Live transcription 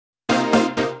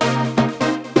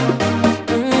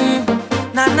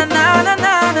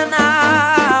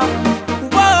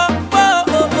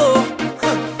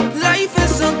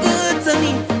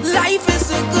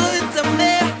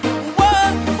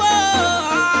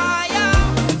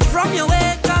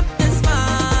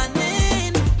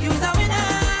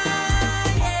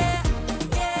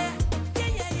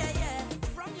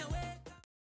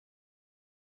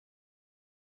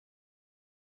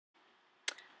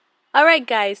Alright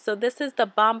guys, so this is the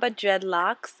Bomba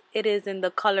dreadlocks. It is in the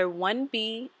color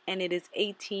 1B and it is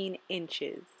 18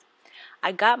 inches.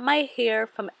 I got my hair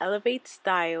from Elevate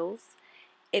Styles.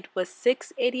 It was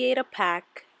 $6.88 a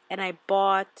pack and I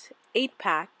bought 8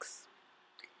 packs.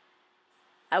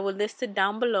 I will list it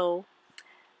down below.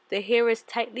 The hair is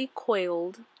tightly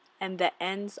coiled and the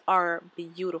ends are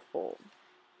beautiful.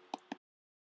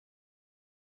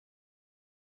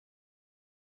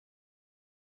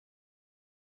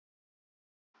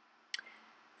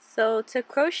 So to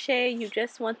crochet, you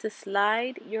just want to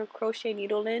slide your crochet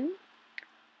needle in,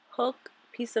 hook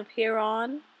piece of hair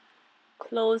on,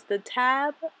 close the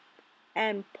tab,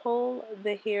 and pull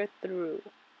the hair through.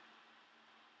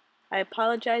 I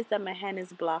apologize that my hand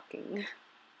is blocking.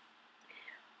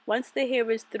 Once the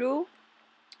hair is through,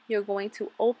 you're going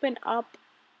to open up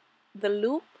the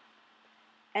loop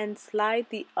and slide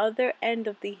the other end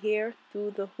of the hair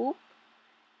through the hoop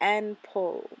and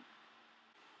pull.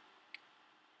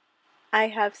 I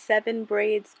have 7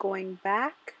 braids going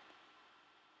back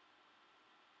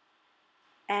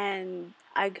and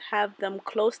I have them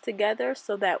close together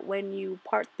so that when you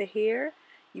part the hair,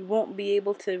 you won't be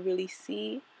able to really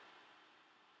see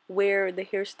where the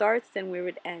hair starts and where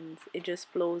it ends. It just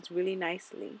flows really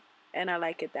nicely and I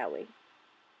like it that way.